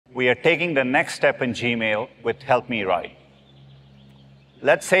we are taking the next step in Gmail with Help Me Write.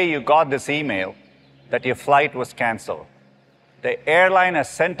 Let's say you got this email that your flight was canceled. The airline has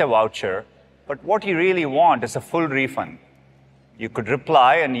sent a voucher, but what you really want is a full refund. You could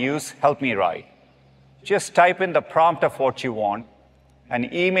reply and use Help Me Write. Just type in the prompt of what you want,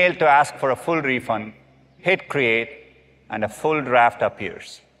 an email to ask for a full refund, hit create, and a full draft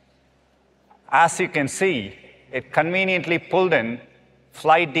appears. As you can see, it conveniently pulled in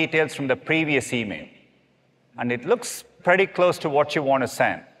flight details from the previous email. And it looks pretty close to what you want to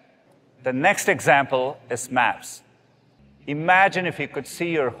send. The next example is maps. Imagine if you could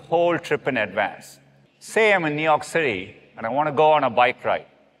see your whole trip in advance. Say I'm in New York City, and I want to go on a bike ride.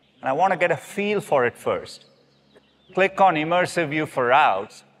 And I want to get a feel for it first. Click on Immersive View for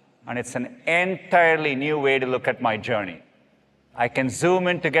routes, and it's an entirely new way to look at my journey. I can zoom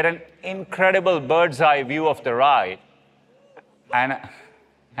in to get an incredible bird's eye view of the ride.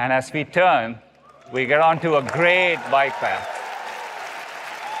 And as we turn, we get onto a great bike path.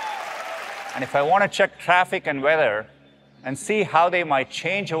 And if I want to check traffic and weather and see how they might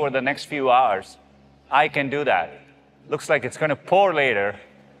change over the next few hours, I can do that. Looks like it's going to pour later,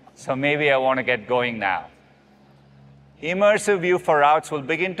 so maybe I want to get going now. Immersive View for routes will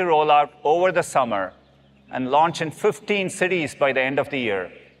begin to roll out over the summer and launch in 15 cities by the end of the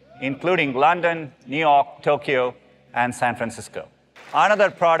year, including London, New York, Tokyo, and San Francisco.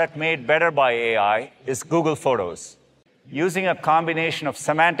 Another product made better by AI is Google Photos. Using a combination of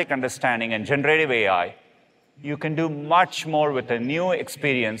semantic understanding and generative AI, you can do much more with a new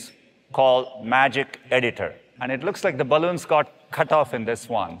experience called Magic Editor. And it looks like the balloons got cut off in this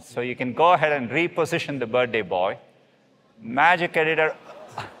one. So you can go ahead and reposition the birthday boy. Magic Editor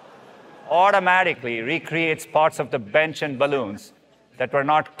automatically recreates parts of the bench and balloons that were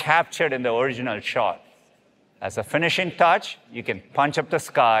not captured in the original shot. As a finishing touch, you can punch up the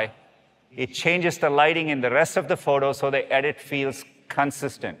sky. It changes the lighting in the rest of the photo so the edit feels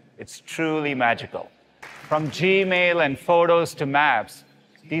consistent. It's truly magical. From Gmail and Photos to Maps,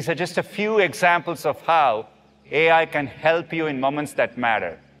 these are just a few examples of how AI can help you in moments that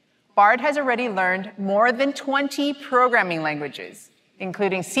matter. Bard has already learned more than 20 programming languages,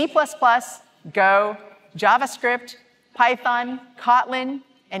 including C++, Go, JavaScript, Python, Kotlin,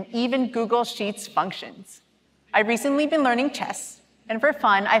 and even Google Sheets functions. I've recently been learning chess, and for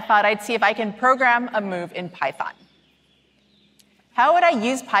fun, I thought I'd see if I can program a move in Python. How would I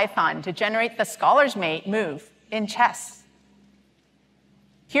use Python to generate the scholar's mate move in chess?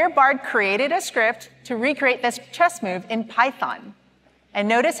 Here, Bard created a script to recreate this chess move in Python. And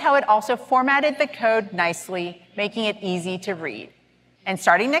notice how it also formatted the code nicely, making it easy to read. And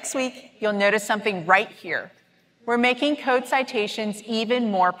starting next week, you'll notice something right here. We're making code citations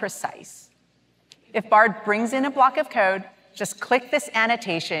even more precise. If Bard brings in a block of code, just click this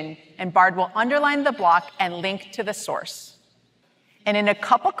annotation, and Bard will underline the block and link to the source. And in a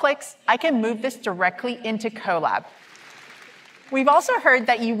couple clicks, I can move this directly into Colab. We've also heard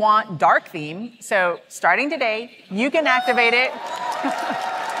that you want dark theme, so starting today, you can activate it.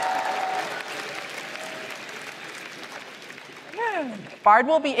 Bard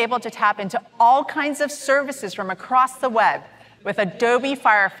will be able to tap into all kinds of services from across the web with Adobe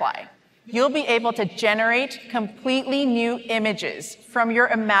Firefly. You'll be able to generate completely new images from your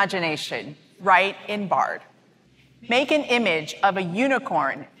imagination right in Bard. Make an image of a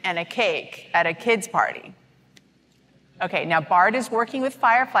unicorn and a cake at a kid's party. Okay, now Bard is working with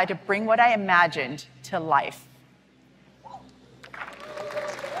Firefly to bring what I imagined to life.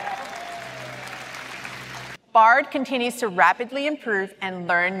 Bard continues to rapidly improve and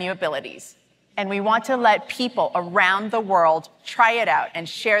learn new abilities. And we want to let people around the world try it out and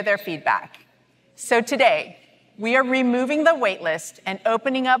share their feedback. So today, we are removing the waitlist and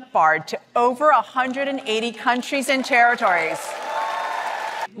opening up Bard to over 180 countries and territories.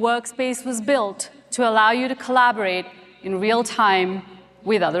 Workspace was built to allow you to collaborate in real time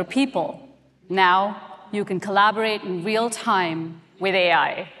with other people. Now, you can collaborate in real time with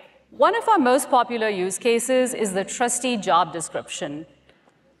AI. One of our most popular use cases is the trusty job description.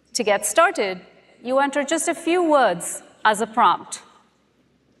 To get started, you enter just a few words as a prompt.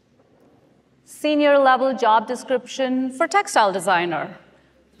 Senior level job description for textile designer.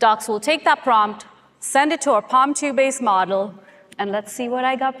 Docs will take that prompt, send it to our PaLM2-based model, and let's see what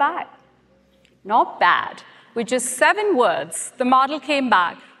I got back. Not bad. With just 7 words, the model came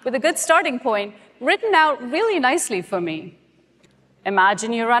back with a good starting point written out really nicely for me.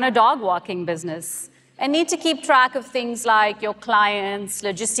 Imagine you run a dog walking business and need to keep track of things like your clients,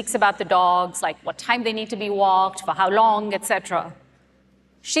 logistics about the dogs, like what time they need to be walked, for how long, etc.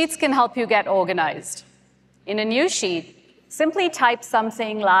 Sheets can help you get organized. In a new sheet, Simply type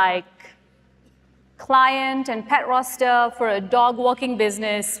something like client and pet roster for a dog walking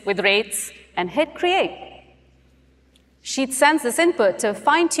business with rates and hit create. Sheet sends this input to a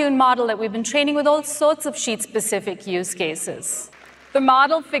fine-tuned model that we've been training with all sorts of Sheet-specific use cases. The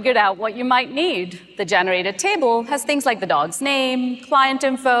model figured out what you might need. The generated table has things like the dog's name, client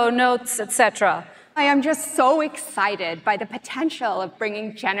info, notes, etc. I am just so excited by the potential of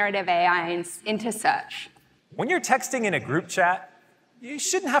bringing generative AI into search. When you're texting in a group chat, you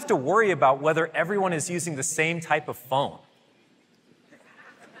shouldn't have to worry about whether everyone is using the same type of phone.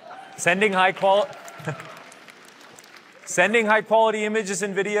 Sending high-quality images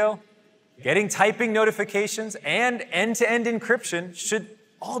and video, getting typing notifications, and end-to-end encryption should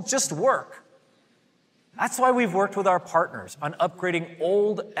all just work. That's why we've worked with our partners on upgrading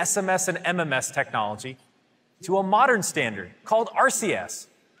old SMS and MMS technology to a modern standard called RCS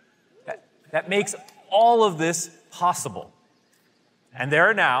that makes all of this possible. And there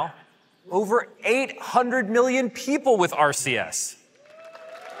are now over 800 million people with RCS.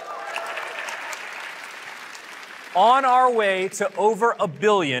 On our way to over 1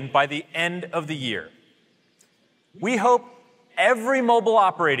 billion by the end of the year. We hope every mobile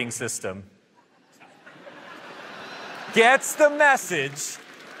operating system gets the message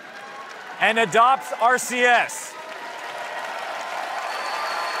and adopts RCS.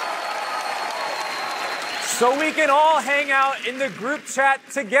 So we can all hang out in the group chat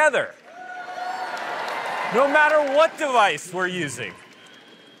together, no matter what device we're using.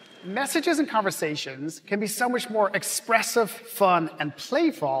 Messages and conversations can be so much more expressive, fun, and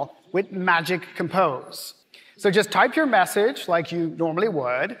playful with Magic Compose. So just type your message like you normally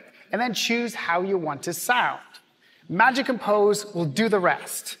would, and then choose how you want to sound. Magic Compose will do the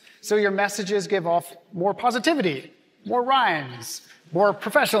rest. So your messages give off more positivity, more rhymes, more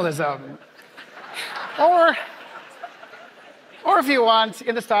professionalism. Or if you want,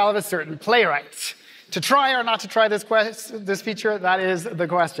 in the style of a certain playwright. To try or not to try this feature, that is the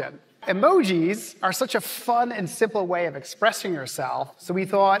question. Emojis are such a fun and simple way of expressing yourself, so we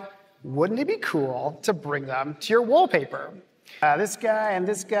thought, wouldn't it be cool to bring them to your wallpaper? This guy, and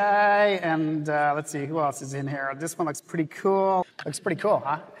let's see, who else is in here? This one looks pretty cool. Looks pretty cool,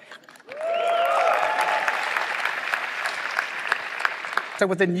 huh? So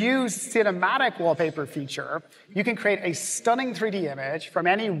with the new cinematic wallpaper feature, you can create a stunning 3D image from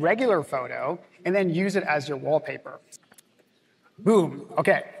any regular photo and then use it as your wallpaper. Boom.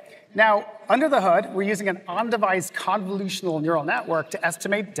 OK. Now, under the hood, we're using an on-device convolutional neural network to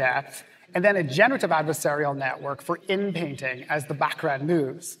estimate depth, and then a generative adversarial network for in-painting as the background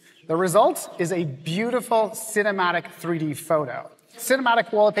moves. The result is a beautiful cinematic 3D photo.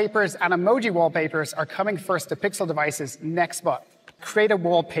 Cinematic wallpapers and emoji wallpapers are coming first to Pixel devices next month. Create a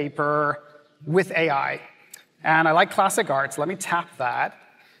wallpaper with AI. And I like classic art, so let me tap that.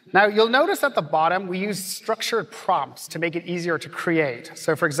 Now, you'll notice at the bottom, we use structured prompts to make it easier to create.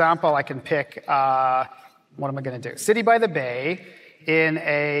 So for example, I can pick, what am I going to do? City by the Bay in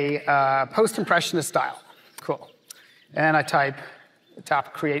a post-impressionist style. Cool. And I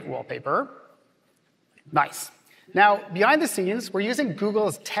tap Create Wallpaper. Nice. Now, behind the scenes, we're using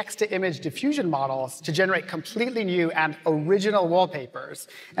Google's text-to-image diffusion models to generate completely new and original wallpapers.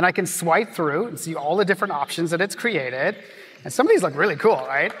 And I can swipe through and see all the different options that it's created. And some of these look really cool,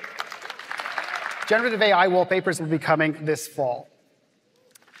 right? Generative AI wallpapers will be coming this fall.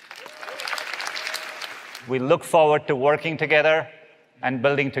 We look forward to working together and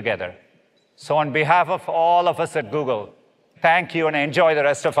building together. So on behalf of all of us at Google, thank you and enjoy the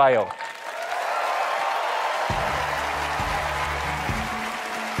rest of I/O.